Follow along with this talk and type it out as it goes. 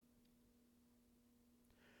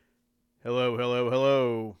Hello, hello,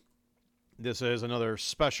 hello. This is another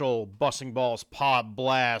special Busting Balls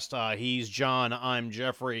Podblast. He's John. I'm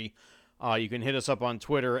Jeffrey. You can hit us up on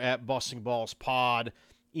Twitter at Busting Balls Pod.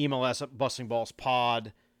 Email us at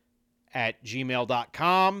bustingballspod at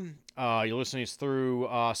gmail.com. You're listening through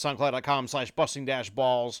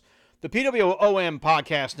soundcloud.com/busting-balls. The PWOM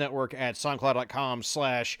Podcast Network at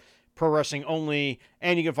soundcloud.com/pro wrestling only.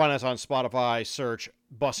 And you can find us on Spotify. Search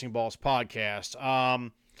Busting Balls Podcast.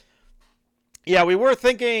 Yeah, we were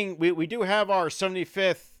thinking we do have our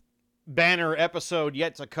 75th banner episode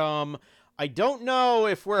yet to come. I don't know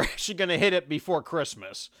if we're actually going to hit it before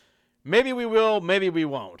Christmas. Maybe we will, maybe we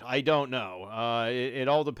won't. I don't know. It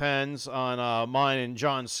all depends on mine and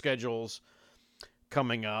John's schedules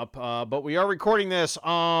coming up. But we are recording this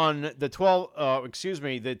on the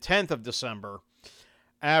the 10th of December.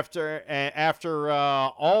 After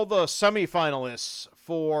all the semifinalists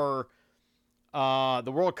for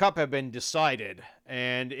the World Cup have been decided,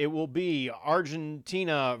 and it will be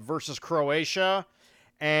Argentina versus Croatia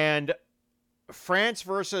and France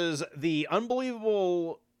versus the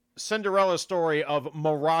unbelievable Cinderella story of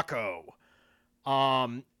Morocco.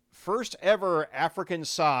 First ever African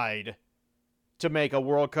side to make a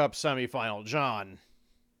World Cup semifinal. John.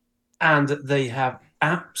 And they have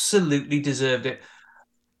absolutely deserved it.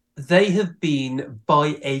 They have been,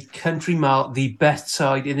 by a country mile, the best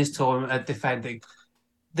side in this tournament at defending.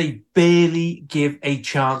 They barely give a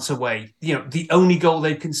chance away. The only goal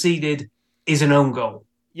they've conceded is an own goal.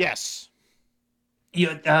 Yes.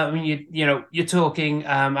 You're talking.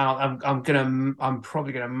 I'm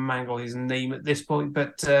probably gonna mangle his name at this point,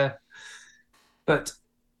 but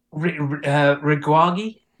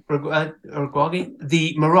Reguagi,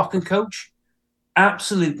 the Moroccan coach,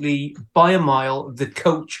 absolutely by a mile the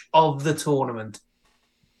coach of the tournament.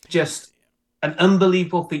 Just an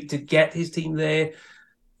unbelievable feat to get his team there.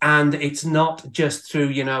 And it's not just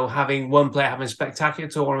through, having one player having a spectacular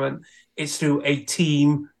tournament. It's through a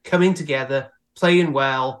team coming together, playing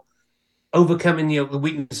well, overcoming, the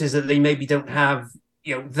weaknesses that they maybe don't have,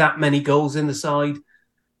 that many goals in the side.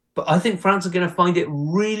 But I think France are going to find it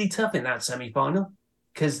really tough in that semi-final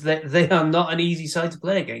because they are not an easy side to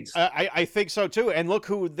play against. I think so too. And look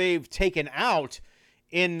who they've taken out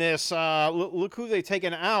in this. Look who they've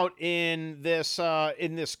taken out in this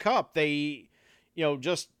cup. They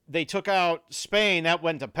they took out Spain. That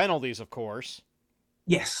went to penalties, of course.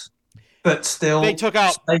 Yes, but still, They took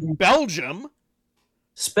out Spain, Belgium.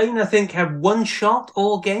 Spain, I think, had one shot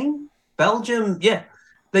all game. Belgium, yeah,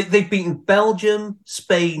 they've beaten Belgium,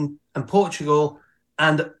 Spain, and Portugal,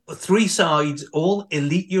 and three sides, all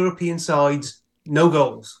elite European sides, no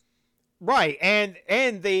goals. Right, and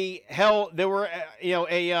there were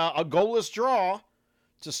a goalless draw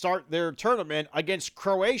to start their tournament against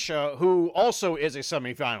Croatia, who also is a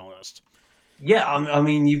semifinalist. Yeah, I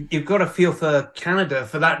mean, you've got to feel for Canada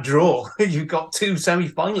for that draw. You've got two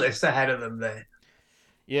semi-finalists ahead of them there.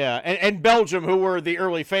 Yeah, and Belgium, who were the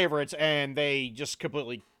early favorites, and they just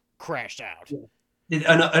completely crashed out.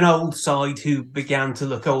 An old side who began to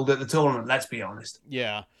look old at the tournament. Let's be honest.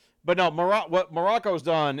 Yeah, but no, what Morocco's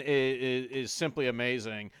done is simply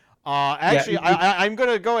amazing. Yeah, Actually, I'm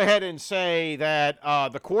going to go ahead and say that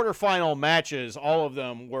the quarterfinal matches, all of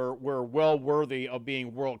them were well worthy of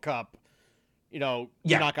being World Cup, yeah,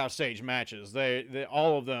 knockout stage matches. They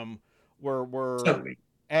all of them were totally.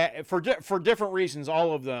 for different reasons,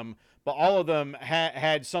 all of them, but all of them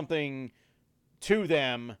had something to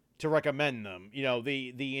them to recommend them.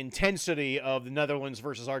 The intensity of the Netherlands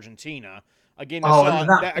versus Argentina. Oh,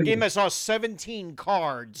 and A game that saw 17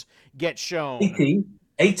 cards get shown. 18.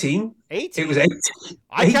 18. It was 18. 18.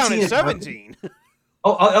 I counted 18. 17.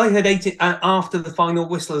 Oh, I heard 18 after the final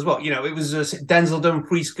whistle as well. It was Denzel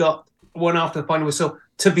Dumfries got one after the final whistle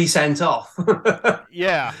to be sent off.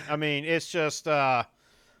 Yeah, I mean it's just Yeah,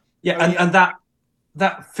 and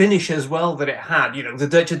that finish as well that it had. The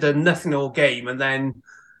Dutch had done nothing all game, and then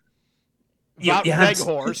you had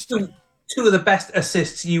Veghorst. two of the best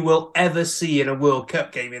assists you will ever see in a World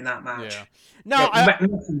Cup game in that Yeah. match. Now, Yeah,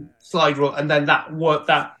 slide rule, and then that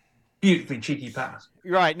beautifully cheeky pass.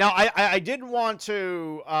 right now, I didn't want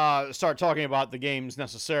to start talking about the games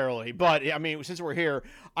necessarily, but I mean, since we're here,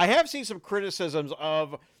 I have seen some criticisms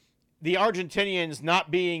of the Argentinians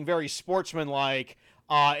not being very sportsmanlike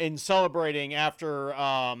in celebrating after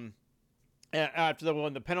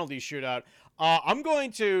the penalty shootout. I'm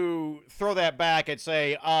going to throw that back and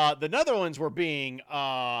say the Netherlands were being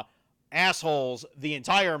assholes the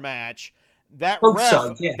entire match. Both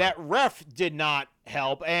sides, yeah. That ref did not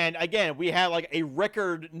help. And again, we had like a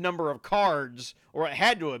record number of cards, or it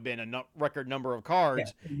had to have been a record number of Yeah.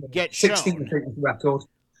 cards, get 16 shown. record.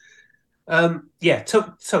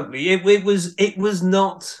 Totally. It was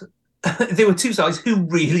not. There were two sides who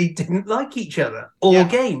really didn't like each other all Yeah,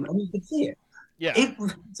 game, and you could see it. yeah,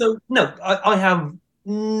 So no, I have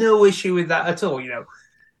no issue with that at all.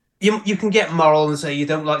 You can get moral and say you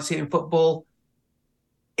don't like seeing football.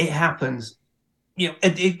 It happens.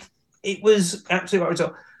 It was absolutely right.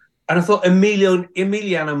 So, and I thought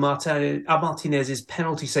Emiliano Martinez's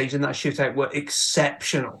penalty saves in that shootout were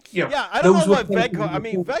exceptional. yeah. I don't know Those were what Veghorst. I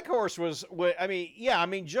mean, penalties. Veghorst was. I mean, yeah. I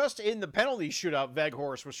mean, just in the penalty shootout,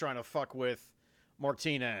 Veghorst was trying to fuck with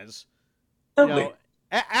Martinez. You know, Totally.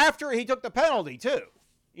 after he took the penalty too.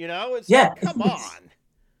 It's Yeah, like, come on.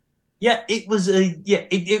 yeah. It was a yeah.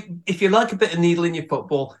 If you like a bit of needle in your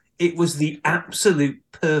football, it was the absolute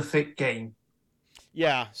perfect game.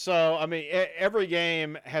 Yeah, so I mean, every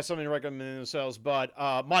game has something to recommend themselves, but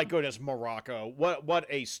my goodness, Morocco! What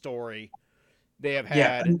a story they have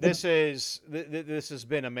Yeah, had. This has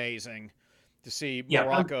been amazing to see yeah.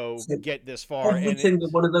 Morocco get this far, Every and it, single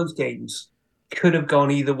one of those games could have gone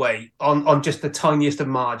either way on just the tiniest of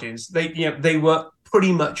margins. They were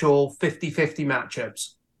pretty much all 50-50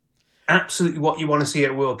 matchups. Absolutely what you want to see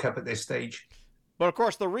at World Cup at this stage. but of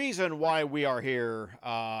course, the reason why we are here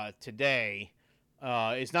today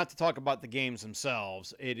is not to talk about the games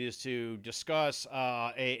themselves. It is to discuss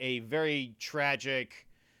a very tragic,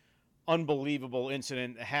 unbelievable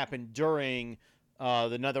incident that happened during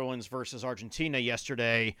the Netherlands versus Argentina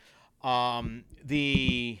yesterday.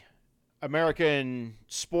 The American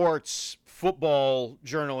sports football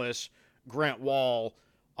journalist Grant Wahl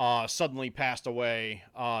suddenly passed away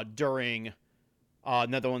during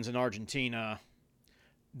Netherlands and Argentina.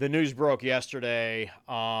 The news broke yesterday.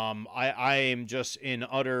 I am just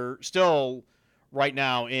still right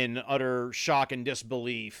now in utter shock and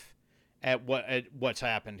disbelief at what's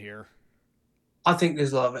happened here. I think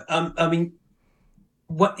there's a lot of it. I mean,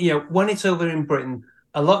 when it's over in Britain,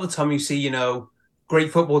 a lot of the time you see, great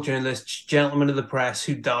football journalists, gentlemen of the press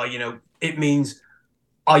who die. It means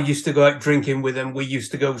I used to go out drinking with them. We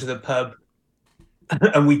used to go to the pub,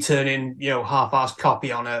 and we turn in, half-assed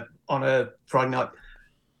copy on a Friday night.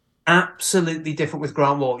 Absolutely different with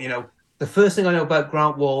Grant Wall. The first thing I know about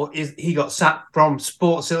Grant Wall is he got sacked from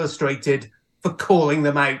Sports Illustrated for calling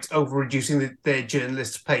them out over reducing their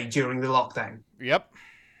journalists' pay during the lockdown. Yep.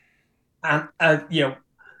 And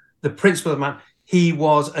the principal of the man,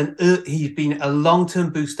 he's been a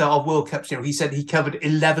long-term booster of World Cups. He said he covered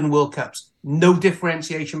 11 World Cups, no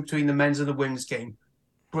differentiation between the men's and the women's game.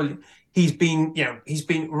 Brilliant. He's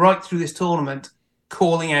been right through this tournament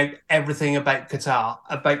calling out everything about Qatar,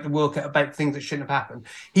 about the World Cup, about things that shouldn't have happened.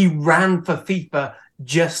 He ran for FIFA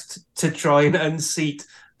just to try and unseat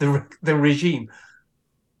the regime.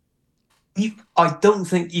 I don't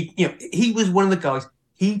think he was one of the guys.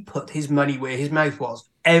 He put his money where his mouth was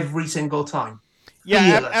every single time.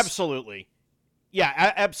 Yeah, Fearless. absolutely. Yeah,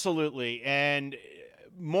 absolutely. And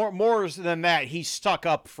more than that, he stuck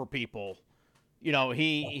up for people.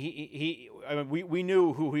 He I mean, we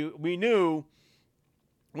knew we knew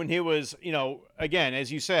when he was, again, as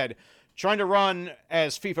you said, trying to run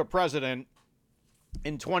as FIFA president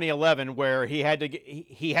in 2011, where he had to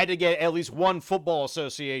get at least one football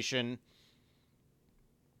association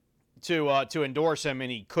to endorse him, and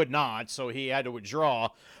he could not, so he had to withdraw.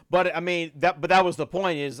 But I mean, that was the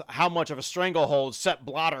point: is how much of a stranglehold Sepp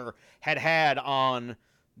Blatter had on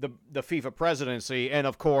the FIFA presidency, and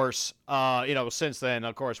of course, since then,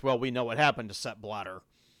 of course, well, we know what happened to Sepp Blatter.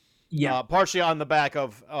 Yeah. Partially on the back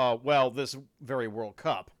of this very World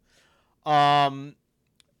Cup. But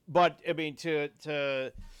I mean,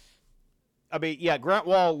 Grant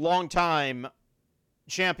Wall, long time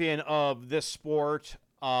champion of this sport,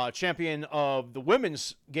 champion of the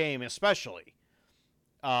women's game especially.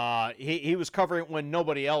 He was covering it when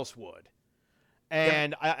nobody else would.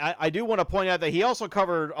 And yep. I do want to point out that he also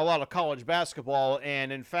covered a lot of college basketball,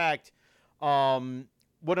 and in fact,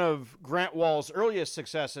 one of Grant Wall's earliest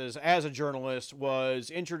successes as a journalist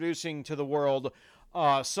was introducing to the world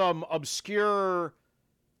some obscure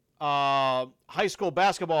high school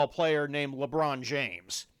basketball player named LeBron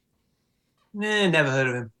James. Never heard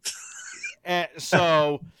of him. And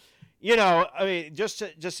so, I mean, just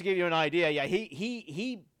to give you an idea, yeah,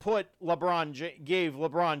 he gave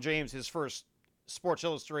LeBron James his first Sports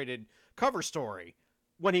Illustrated cover story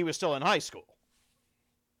when he was still in high school.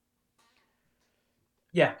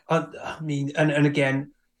 Yeah, I mean, and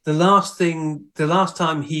again, the last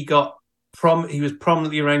time he was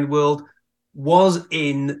prominently around the world was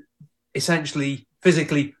in essentially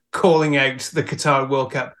physically calling out the Qatar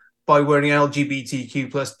World Cup by wearing an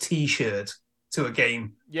LGBTQ plus T-shirt to a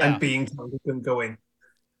game and being told he couldn't go in.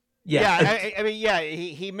 Yeah, Yeah, I mean, yeah,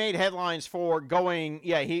 he made headlines for going.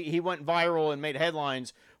 Yeah, he went viral and made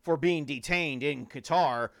headlines for being detained in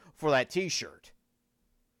Qatar for that T-shirt.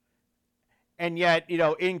 And yet, in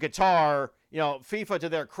Qatar, FIFA, to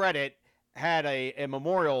their credit, had a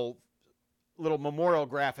little memorial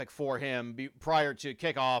graphic for him prior to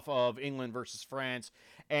kickoff of England versus France,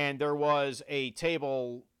 and there was a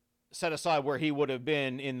table set aside where he would have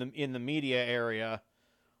been in the media area,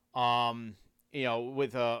 um,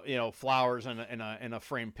 with flowers and a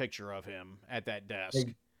framed picture of him at that desk.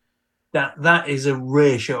 that is a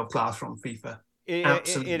rare show of class from FIFA. It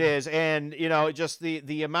Absolutely. is, and just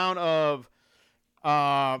the amount of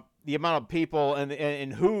people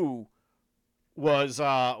and who was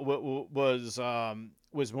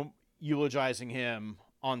eulogizing him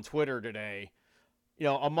on Twitter today.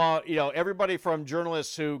 Among everybody from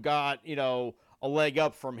journalists who got a leg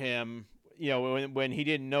up from him. When he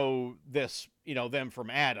didn't know them from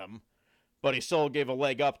Adam, but he still gave a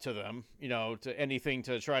leg up to them. To anything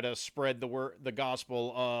to try to spread the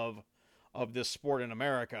gospel of this sport in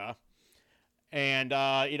America. And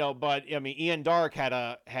but I mean, Ian Dark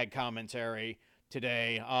had commentary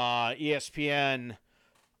today. ESPN,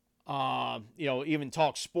 even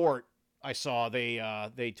Talk Sport. I saw they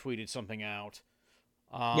tweeted something out.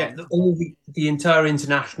 Yeah, Um, all the entire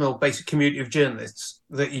international basic community of journalists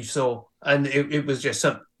that you saw, and it was just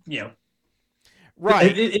some,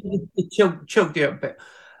 right. it choked you up a bit.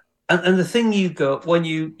 And the thing you got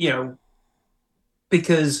when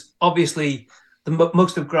because obviously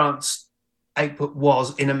most of Grant's output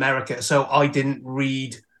was in America, so I didn't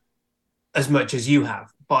read as much as you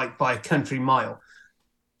have by a country mile.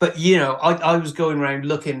 But I was going around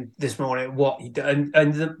looking this morning at what he did,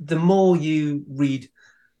 and the more you read,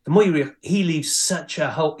 he leaves such a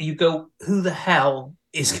hole. You go, who the hell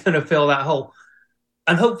is going to fill that hole?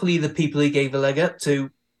 And hopefully, the people he gave a leg up to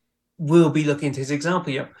will be looking to his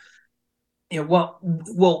example. Well,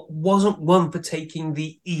 wasn't one for taking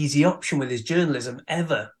the easy option with his journalism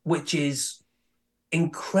ever, which is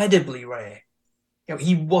incredibly rare.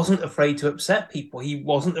 He wasn't afraid to upset people. He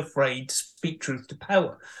wasn't afraid to speak truth to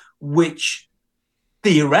power, which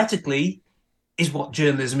theoretically is what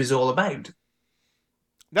journalism is all about.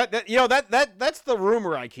 That's the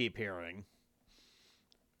rumor I keep hearing.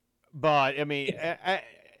 But I mean,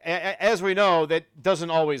 as we know, that doesn't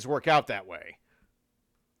always work out that way.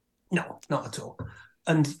 No, not at all.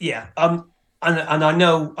 And yeah, and I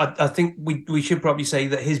know I think we should probably say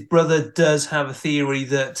that his brother does have a theory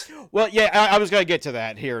that Well, yeah, I was going to get to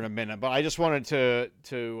that here in a minute, but I just wanted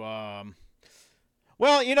to.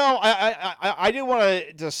 Well, I did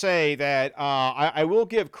want to say that I will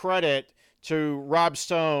give credit to Rob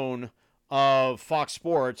Stone of Fox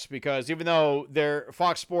Sports, because even though their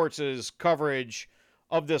Fox Sports' coverage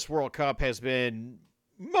of this World Cup has been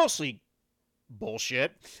mostly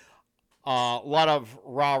bullshit, a lot of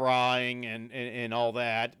rah-rahing and all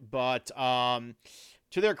that, but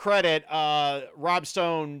to their credit, Rob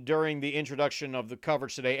Stone, during the introduction of the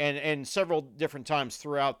coverage today, and several different times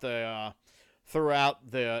throughout the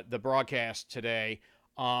broadcast today,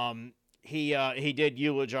 he did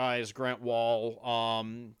eulogize Grant Wahl,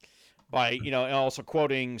 by and also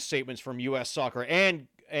quoting statements from U.S. Soccer and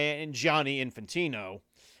Gianni Infantino,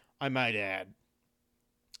 I might add.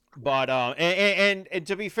 But and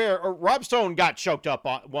to be fair, Rob Stone got choked up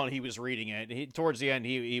while he was reading it. Towards the end,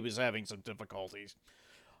 he was having some difficulties.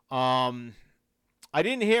 Um, I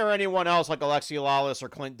didn't hear anyone else like Alexi Lawless or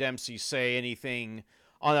Clint Dempsey say anything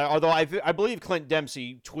on that. Although I believe Clint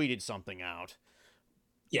Dempsey tweeted something out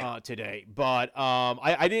yeah, today, but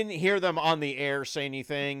I didn't hear them on the air say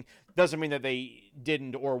anything. Doesn't mean that they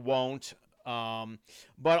didn't or won't.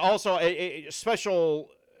 But also a special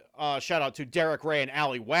shout out to Derek Ray and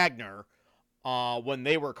Ali Wagner when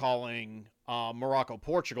they were calling Morocco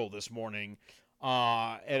Portugal this morning.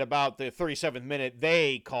 At about the 37th minute,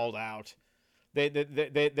 they called out.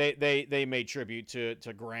 They made tribute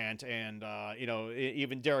to Grant, and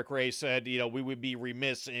even Derek Ray said we would be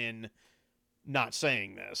remiss in not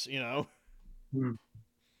saying this. mm.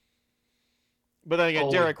 But then again,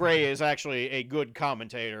 Always. Derek Ray is actually a good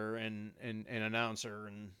commentator and announcer,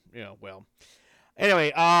 and well.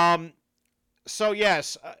 Anyway, so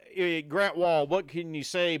yes, Grant Wall. What can you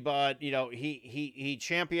say? But he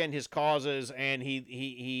championed his causes, and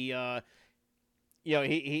he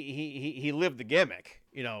lived the gimmick.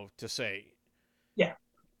 To say. Yeah,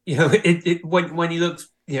 when you look,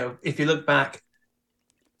 if you look back,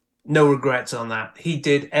 no regrets on that. He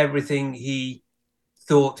did everything he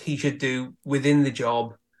thought he should do within the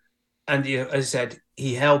job, and as I said,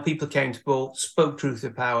 he held people accountable, spoke truth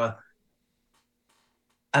to power,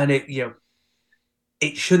 and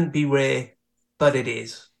it shouldn't be rare, but it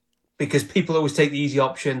is because people always take the easy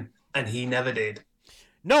option, and he never did.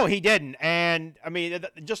 No, he didn't. And I mean,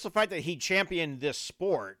 just the fact that he championed this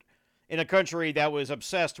sport in a country that was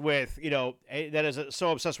obsessed with, that is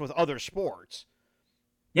so obsessed with other sports,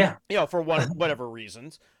 Yeah, for whatever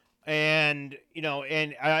reasons. And,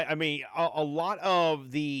 and I mean, a lot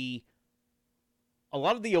of the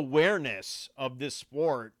awareness of this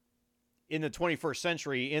sport in the 21st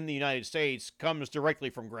century in the United States comes directly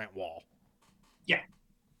from Grant Wahl. yeah.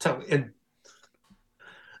 So, and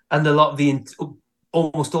a lot of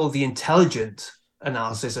almost all of the intelligent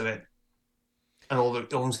analysis of it and all the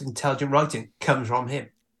almost intelligent writing comes from him.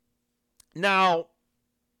 Now,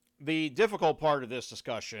 the difficult part of this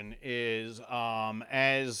discussion is,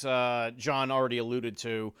 as John already alluded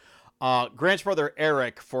to, Grant's brother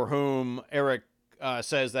Eric, for whom Eric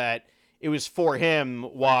says that it was for him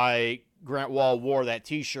why Grant Wahl wore that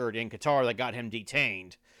T-shirt in Qatar that got him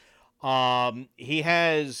detained. He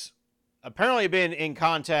has apparently been in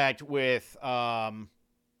contact with the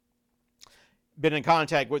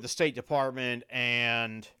State Department,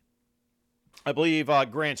 and I believe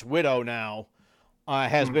Grant's widow now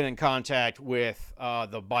has been in contact with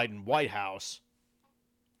the Biden White House,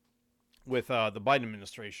 with the Biden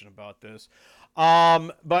administration about this.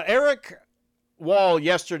 But Eric Wahl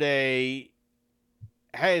yesterday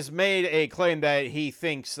has made a claim that he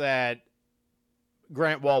thinks that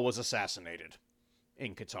Grant Wahl was assassinated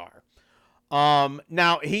in Qatar.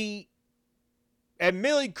 Now, he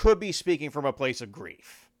admittedly could be speaking from a place of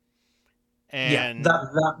grief. And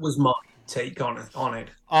that was my take on it.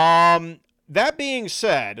 That being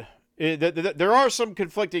said, there are some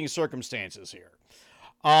conflicting circumstances here.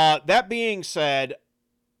 That being said,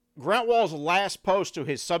 Grant Wahl's last post to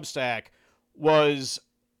his Substack was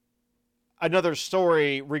another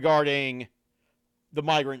story regarding the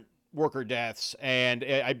migrant worker deaths, and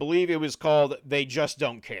I believe it was called "They Just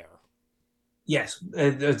Don't Care." Yes,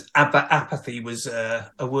 apathy was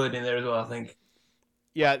a word in there as well, I think.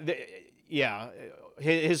 Yeah.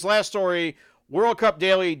 His last story, World Cup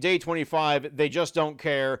Daily, Day 25, they just don't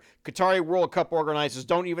care. Qatari World Cup organizers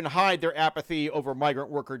don't even hide their apathy over migrant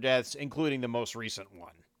worker deaths, including the most recent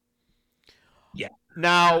one. Yeah.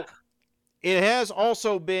 Now, it has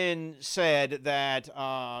also been said that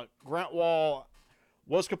Grant Wahl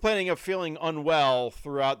was complaining of feeling unwell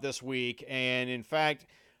throughout this week, and in fact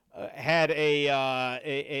had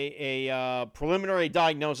a preliminary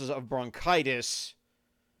diagnosis of bronchitis.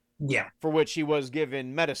 Yeah. For which he was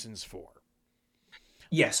given medicines for.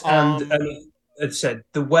 Yes, and as said,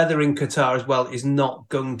 the weather in Qatar as well is not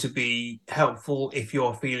going to be helpful if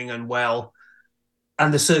you're feeling unwell.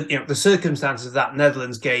 And the circumstances of that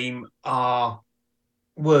Netherlands game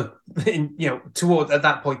were toward at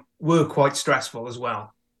that point were quite stressful as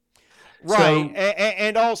well. Right, so,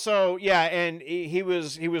 and also, yeah, and he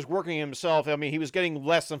was working himself. I mean, he was getting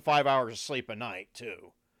less than 5 hours of sleep a night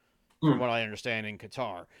too, from what I understand in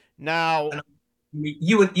Qatar. Now,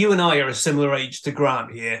 you and I are a similar age to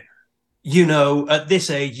Grant here. At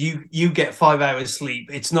this age, you get 5 hours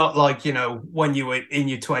sleep. It's not like when you were in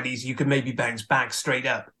your 20s, you could maybe bounce back straight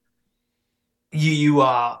up. You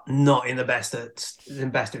are not in the best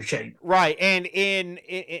of shape. Right, and in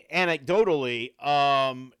anecdotally,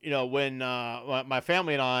 when my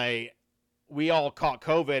family and I, we all caught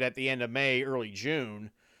COVID at the end of May, early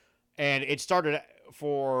June, and it started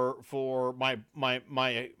for my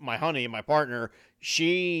honey, my partner.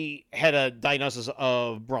 She had a diagnosis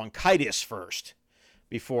of bronchitis first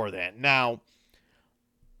before then. Now,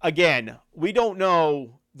 again, we don't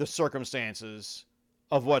know the circumstances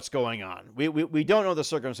of what's going on. We don't know the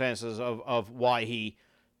circumstances of why he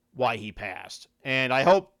passed, and I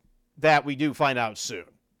hope that we do find out soon.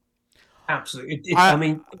 Absolutely. I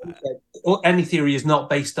mean, any theory is not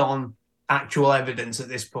based on actual evidence at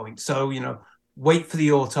this point. So, wait for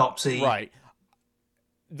the autopsy. Right.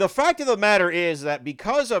 The fact of the matter is that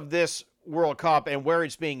because of this World Cup and where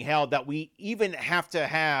it's being held, that we even have to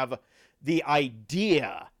have the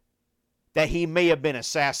idea that he may have been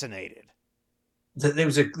assassinated. That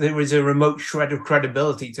there was a remote shred of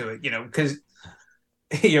credibility to it, because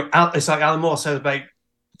it's like Alan Moore says about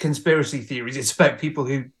conspiracy theories. It's about people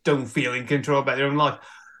who don't feel in control about their own life.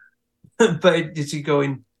 But it's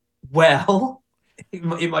going, well, it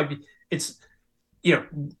might be. It's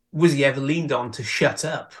was he ever leaned on to shut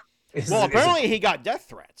up? Apparently he got death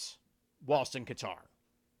threats whilst in Qatar.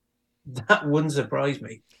 That wouldn't surprise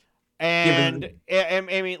me. And I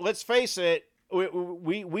mean, let's face it,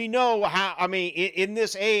 we know how. I mean, in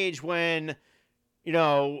this age when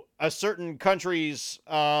a certain country's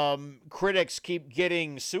critics keep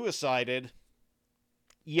getting suicided,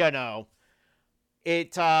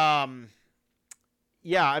 it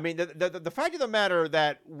yeah, I mean, the fact of the matter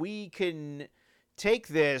that we can take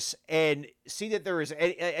this and see that there is,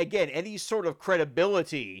 again, any sort of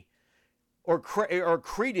credibility or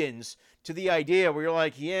credence to the idea where you're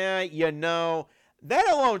like, yeah, that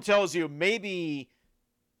alone tells you maybe,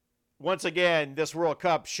 once again, this World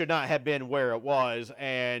Cup should not have been where it was,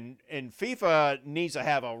 and FIFA needs to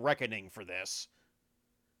have a reckoning for this.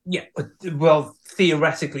 Yeah, well,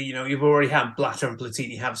 theoretically, you've already had Blatter and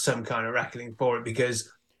Platini have some kind of reckoning for it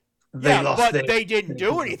because they Yeah, lost but their. they didn't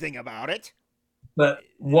do anything about it. But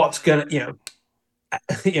what's gonna,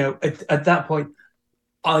 at that point,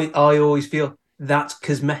 I always feel that's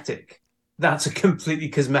cosmetic. That's a completely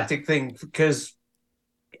cosmetic thing because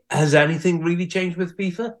has anything really changed with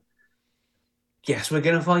FIFA? Guess we're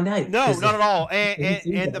gonna find out. No, not at all. And the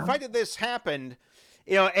Yeah. fact that this happened,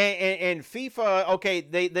 and FIFA, okay,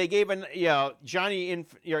 they gave Yanni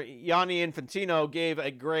Infantino gave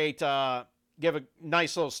a great, gave a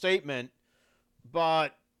nice little statement,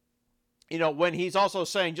 but when he's also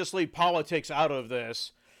saying just leave politics out of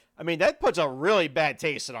this, I mean that puts a really bad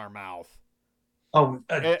taste in our mouth. Oh,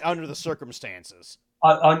 under the circumstances.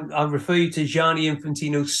 I refer you to Gianni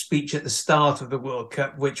Infantino's speech at the start of the World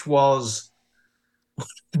Cup, which was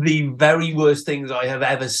the very worst things I have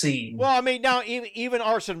ever seen. Well, I mean, now even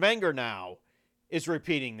Arsene Wenger now is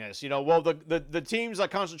repeating this. Well, the teams that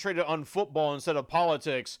concentrated on football instead of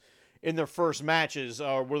politics in their first matches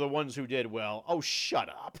were the ones who did well. Oh, shut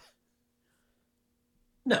up.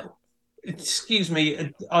 No, excuse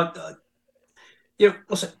me.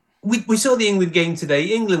 Listen, we saw the England game today.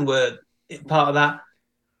 England were part of that.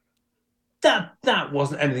 That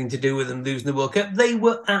wasn't anything to do with them losing the World Cup. They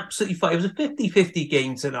were absolutely fine. It was a 50-50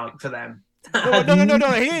 game tonight for them. No.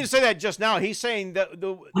 He didn't say that just now. He's saying that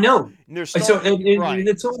no. In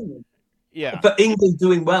the tournament. Yeah. But England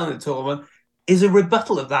doing well in the tournament is a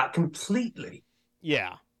rebuttal of that completely.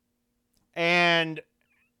 Yeah. And,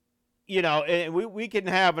 we can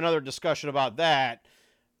have another discussion about that.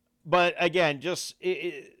 But again, just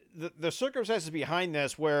the circumstances behind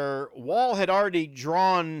this where Wahl had already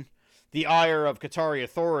drawn the ire of Qatari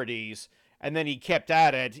authorities, and then he kept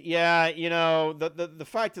at it. Yeah, the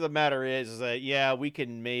fact of the matter is that, yeah, we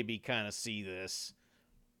can maybe kind of see this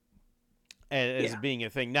as being a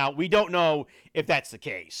thing. Now, we don't know if that's the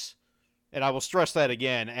case. And I will stress that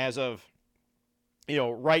again, as of,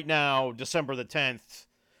 right now, December the 10th,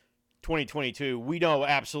 2022, we know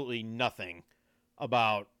absolutely nothing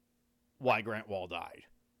about why Grant Wahl died.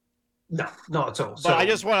 No, not at all. But I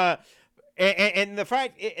just want to... And the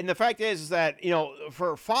fact is that,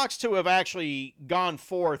 for Fox to have actually gone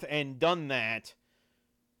forth and done that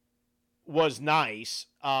was nice,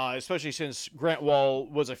 especially since Grant Wahl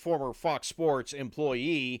was a former Fox Sports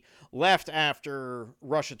employee, left after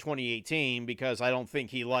Russia 2018 because I don't think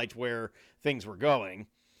he liked where things were going.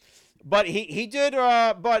 But he did.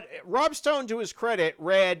 But Rob Stone, to his credit,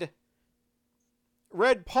 read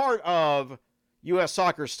part of U.S.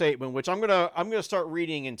 Soccer's statement, which I'm gonna start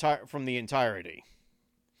reading from the entirety.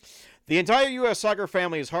 The entire U.S. soccer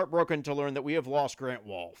family is heartbroken to learn that we have lost Grant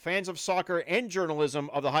Wahl. Fans of soccer and journalism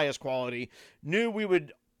of the highest quality knew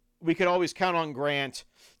we could always count on Grant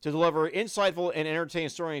to deliver insightful and entertaining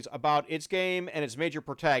stories about its game and its major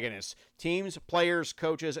protagonists, teams, players,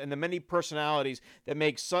 coaches, and the many personalities that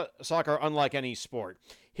make soccer unlike any sport.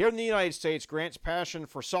 Here in the United States, Grant's passion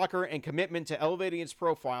for soccer and commitment to elevating its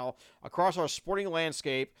profile across our sporting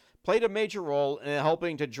landscape played a major role in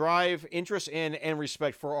helping to drive interest in and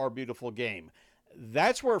respect for our beautiful game.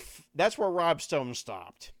 That's where Rob Stone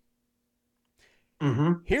stopped.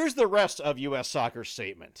 Mm-hmm. Here's the rest of U.S. Soccer's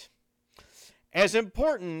statement. As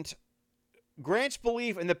important, Grant's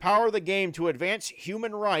belief in the power of the game to advance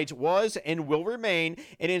human rights was and will remain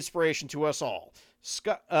an inspiration to us all.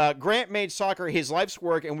 Grant made soccer his life's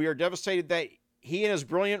work, and we are devastated that he and his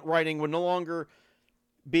brilliant writing would no longer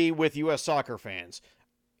be with U.S. soccer fans.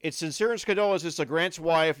 Its sincerest condolences to Grant's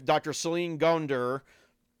wife, Dr. Celine Gonder,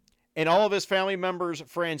 and all of his family members,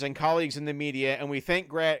 friends, and colleagues in the media, and we thank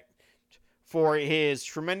Grant for his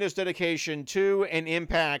tremendous dedication to and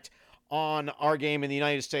impact on our game in the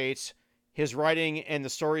United States. His writing and the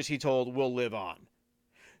stories he told will live on.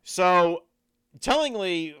 So,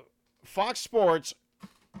 tellingly, Fox Sports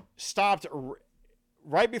stopped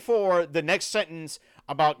right before the next sentence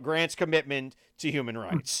about Grant's commitment to human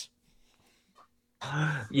rights.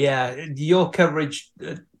 Yeah, your coverage,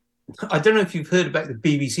 I don't know if you've heard about the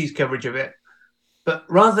BBC's coverage of it, but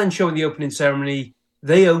rather than showing the opening ceremony,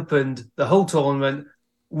 they opened the whole tournament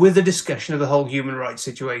with a discussion of the whole human rights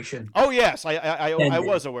situation. Oh, yes, I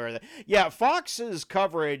was aware of that. Yeah, Fox's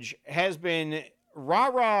coverage has been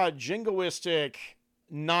rah-rah jingoistic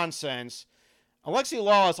nonsense. Alexi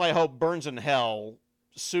Lawless, I hope, burns in hell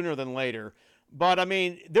sooner than later. But, I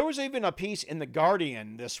mean, there was even a piece in The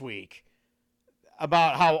Guardian this week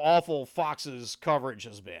about how awful Fox's coverage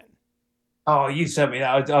has been. Oh, you sent me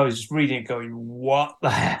that. I was just reading it going, what the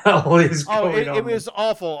hell is Oh, going it on? was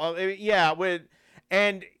awful. Yeah,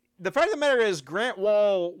 and the fact of the matter is, Grant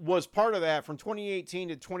Wahl was part of that from 2018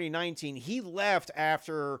 to 2019. He left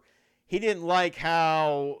after he didn't like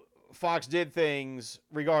how Fox did things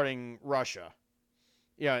regarding Russia.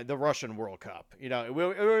 Yeah, the Russian World Cup. It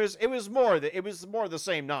was more the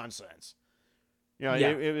same nonsense. Yeah.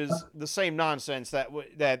 It was the same nonsense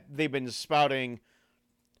that they've been spouting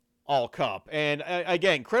all cup. And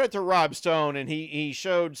again, credit to Rob Stone, and he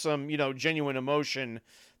showed some genuine emotion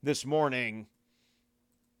this morning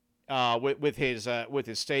with his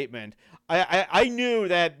statement. I knew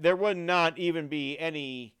that there would not even be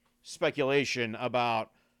any speculation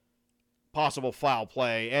about possible foul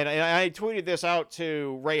play, and I tweeted this out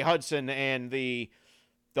to Ray Hudson and the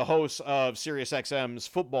host of SiriusXM's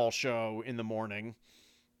football show in the morning.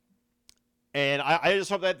 And I just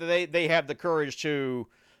hope that they have the courage to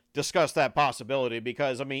discuss that possibility,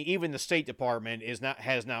 because I mean, even the State Department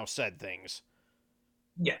has now said things.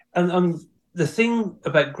 Yeah. And the thing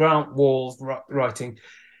about Grant Wall's writing,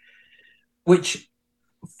 which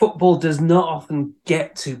football does not often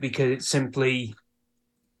get to because it's simply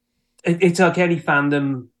it's like any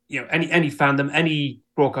fandom, any fandom, any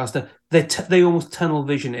broadcaster, they almost tunnel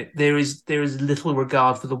vision it. There is little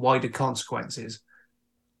regard for the wider consequences.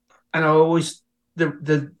 And I always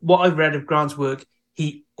the what I've read of Grant's work,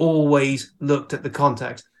 he always looked at the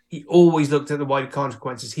context. He always looked at the wider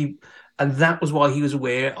consequences. And that was why he was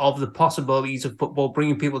aware of the possibilities of football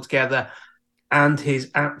bringing people together, and his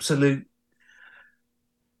absolute.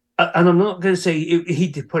 And I'm not going to say he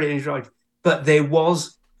did put it in his right, but there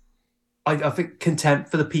was, I think,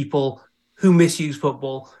 contempt for the people who misuse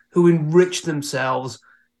football, who enrich themselves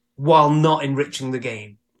while not enriching the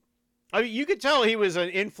game. I mean, you could tell he was an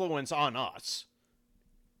influence on us.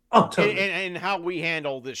 Oh, totally. And how we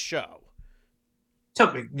handle this show.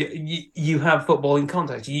 Totally. You have football in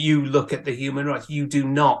context. You look at the human rights. You do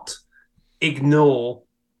not ignore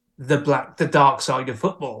the dark side of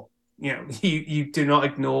football. You do not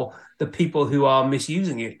ignore the people who are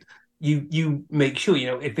misusing it. You make sure,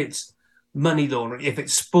 if it's money laundering, if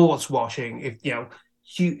it's sports washing,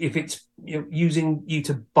 if it's using you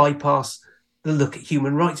to bypass the look at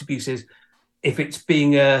human rights abuses, if it's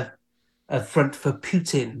being a front for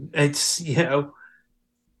Putin, it's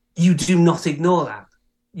you do not ignore that.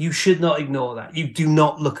 You should not ignore that. You do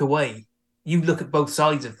not look away. You look at both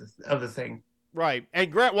sides of the thing. Right. And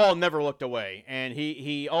Grant Wall never looked away, and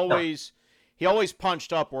he always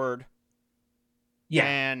punched upward. Yeah.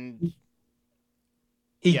 And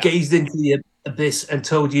he gazed into the abyss and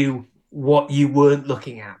told you what you weren't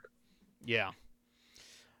looking at. Yeah.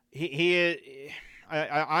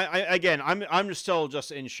 I'm still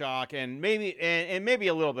just in shock, and maybe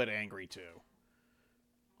a little bit angry too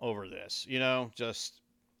over this.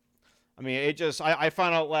 I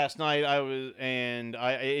found out last night.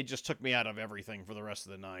 It just took me out of everything for the rest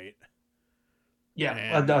of the night. Yeah,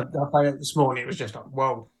 I found out this morning. It was just like,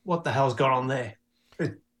 whoa, what the hell's gone on there?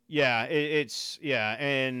 Yeah,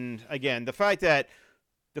 and again, the fact that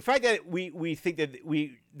we think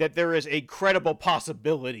that there is a credible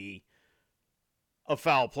possibility of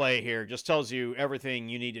foul play here just tells you everything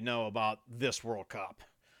you need to know about this World Cup.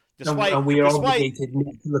 And we are obligated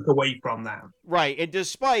not to look away from that. Right, and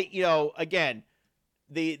despite again,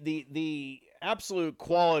 the absolute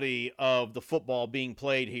quality of the football being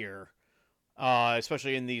played here,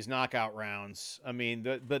 especially in these knockout rounds. I mean,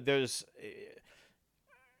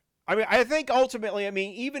 I think ultimately,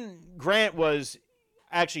 even Grant was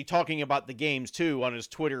actually talking about the games too on his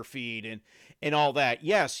Twitter feed and all that.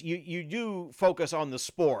 Yes, you do focus on the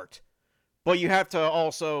sport, but you have to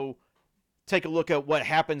also take a look at what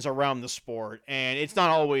happens around the sport, and it's not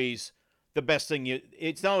always the best thing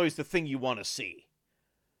it's not always the thing you want to see.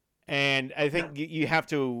 And I think you have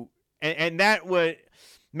to, and that what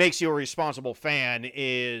makes you a responsible fan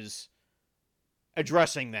is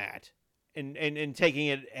addressing that and taking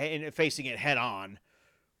it and facing it head on,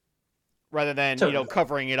 rather than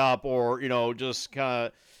covering it up or just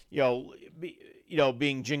kind of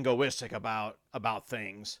being jingoistic about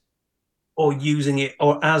things, or using it,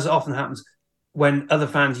 or as often happens when other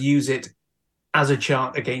fans use it as a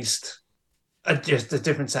chant against just a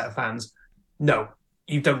different set of fans. No,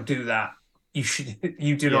 you don't do that. You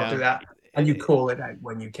do not do that, and you call it out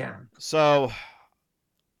when you can. So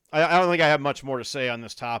I don't think I have much more to say on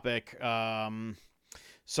this topic.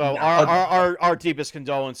 So our deepest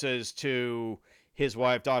condolences to his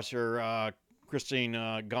wife, Dr. Christine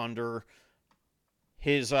Gonder,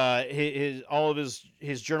 his all of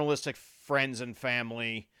his journalistic friends and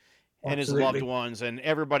family, and his loved ones, and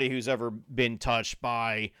everybody who's ever been touched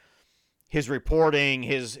by his reporting,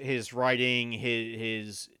 his writing,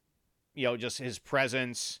 his just his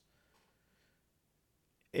presence.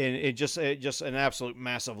 And it just an absolute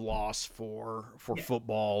massive loss for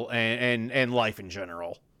football and life in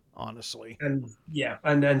general, honestly.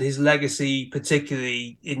 And his legacy,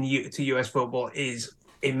 particularly to US football, is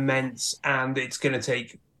immense, and it's going to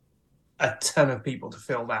take a ton of people to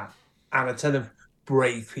fill that, and a ton of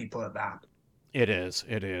brave people at that. It is,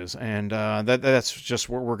 and that's just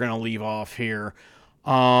where we're going to leave off here.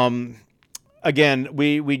 Again,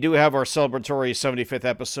 we do have our celebratory 75th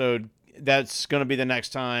episode. That's going to be the next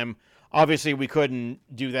time. Obviously, we couldn't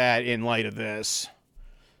do that in light of this.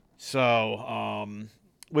 So,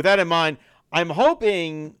 with that in mind, I'm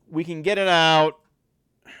hoping we can get it out.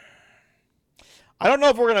 I don't know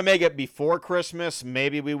if we're going to make it before Christmas.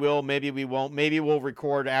 Maybe we will. Maybe we won't. Maybe we'll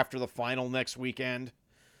record after the final next weekend.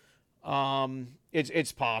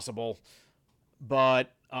 It's possible.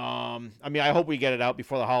 But, I mean, I hope we get it out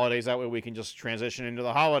before the holidays. That way we can just transition into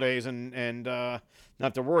the holidays and not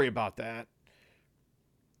have to worry about that.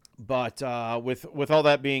 But with all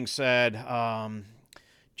that being said,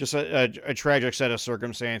 just a tragic set of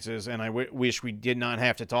circumstances, and I wish we did not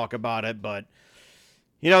have to talk about it. But,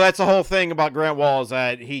 that's the whole thing about Grant Wahl, is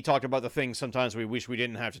that he talked about the things sometimes we wish we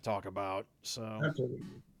didn't have to talk about. So, absolutely.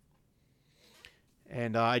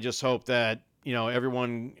 And I just hope that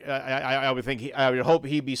everyone. I would think I would hope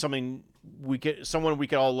he'd be someone we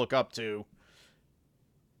could all look up to,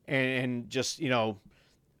 and just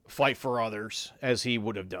fight for others as he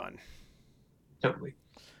would have done. Totally.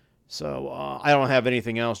 So I don't have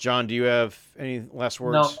anything else. John, do you have any last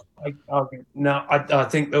words? No, I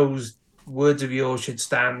think those words of yours should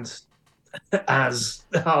stand as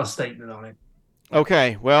our statement on it.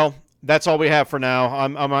 Okay, well, that's all we have for now.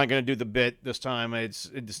 I'm not going to do the bit this time.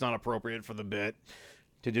 It's not appropriate for the bit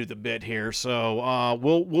to do the bit here. So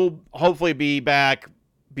we'll hopefully be back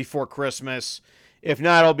before Christmas. If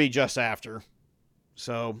not, it'll be just after.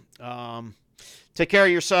 So take care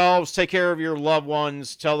of yourselves. Take care of your loved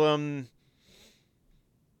ones. Tell them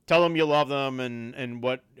you love them and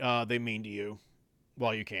what they mean to you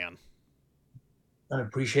while you can. And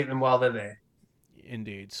appreciate them while they're there.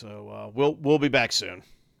 Indeed. So we'll be back soon.